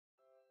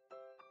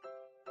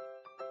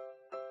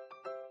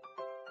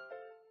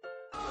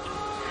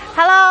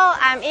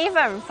I'm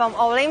Ethan from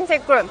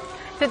Olympic Group.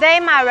 Today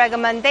my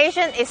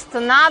recommendation is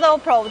Tornado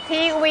Pro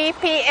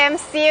TVPM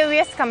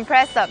series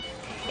compressor.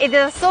 It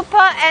is a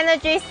super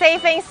energy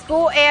saving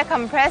school air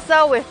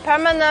compressor with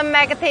permanent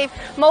magnetic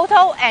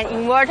motor and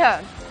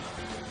inverter.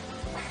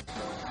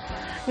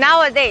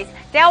 Nowadays,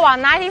 there are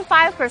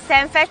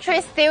 95%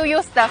 factories still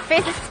use the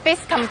fixed-speed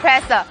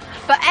compressor,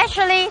 but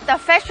actually the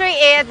factory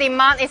air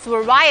demand is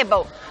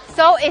variable,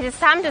 so it is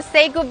time to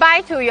say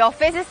goodbye to your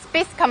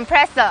fixed-speed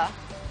compressor.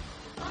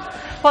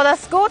 For the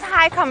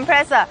school-type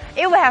compressor,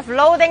 it will have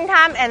loading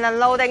time and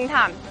unloading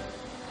time.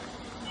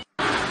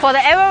 For the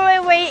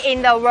average weight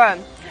in the world,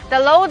 the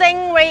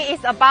loading rate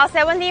is about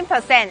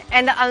 17%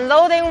 and the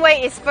unloading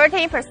rate is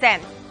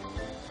 30%.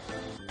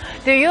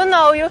 Do you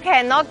know you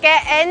cannot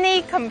get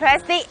any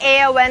compressed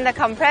air when the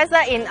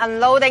compressor is in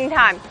unloading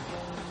time?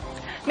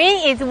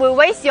 Meaning it will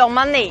waste your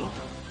money.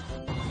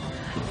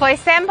 For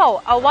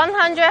example, a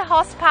 100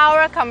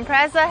 horsepower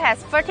compressor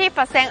has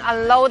 30%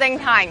 unloading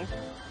time.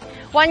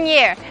 1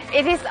 year,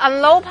 its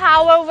unload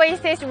power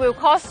wastage will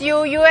cost you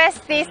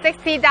USD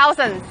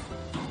 60,000.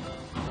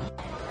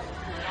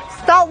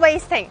 Stop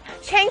wasting.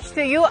 Change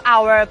to use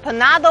our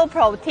Tornado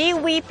Pro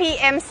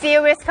TVPM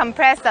series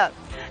compressor,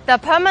 the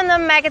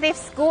permanent magnetic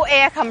school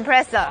air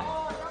compressor.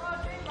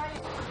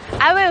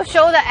 I will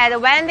show the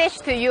advantage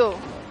to you.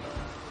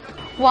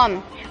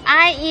 1.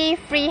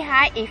 IE3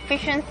 high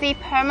efficiency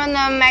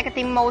permanent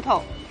magnetic motor.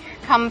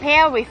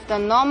 Compared with the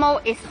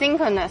normal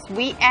asynchronous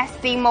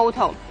VSD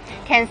motor,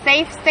 can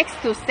save 6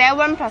 to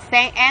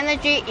 7%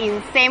 energy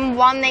in same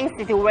running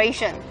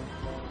situation.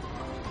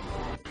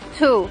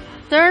 2.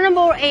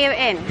 Turnable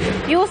AN.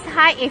 Use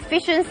high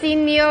efficiency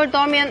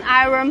neodymium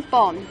iron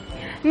bond.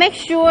 Make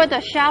sure the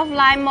shelf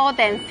life more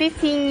than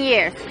 15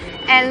 years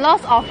and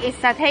loss of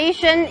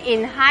excitation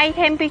in high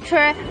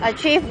temperature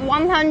achieve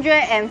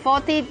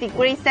 140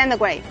 degrees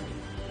centigrade.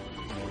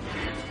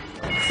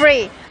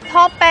 3.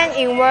 Top band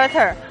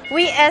inverter,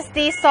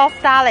 VSD soft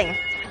darling.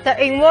 The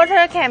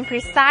inverter can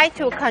precise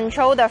to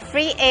control the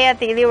free air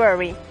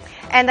delivery,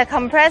 and the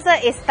compressor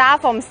is start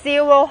from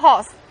 0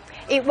 horse.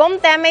 It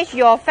won't damage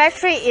your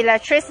factory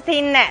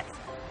electricity net.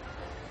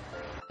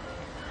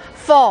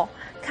 4.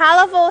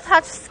 Colorful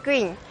touch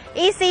screen,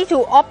 easy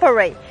to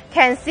operate,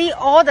 can see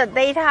all the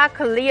data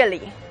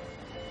clearly.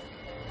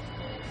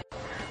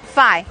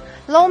 5.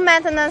 Low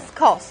maintenance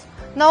cost,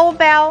 no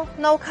bell,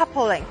 no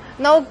coupling,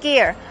 no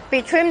gear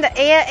between the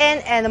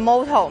AN and the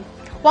motor,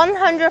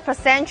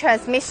 100%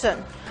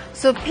 transmission,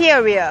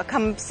 superior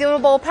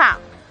consumable part.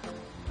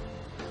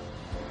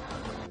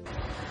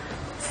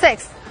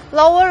 6.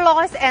 Lower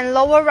noise and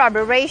lower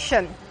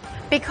vibration,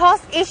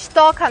 because each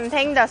door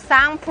contains the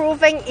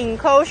soundproofing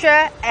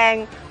enclosure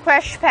and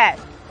crash pad.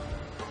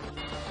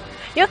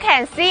 You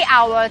can see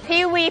our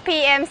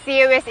TVPM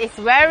series is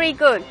very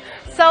good,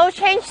 so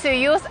change to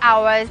use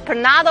our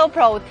Tornado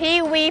Pro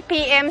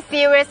TVPM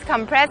series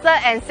compressor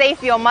and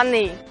save your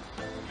money.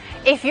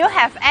 If you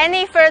have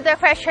any further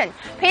questions,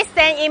 please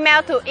send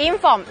email to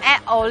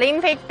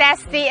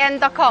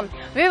info@olympic-cn.com.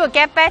 We will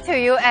get back to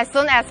you as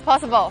soon as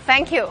possible.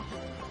 Thank you.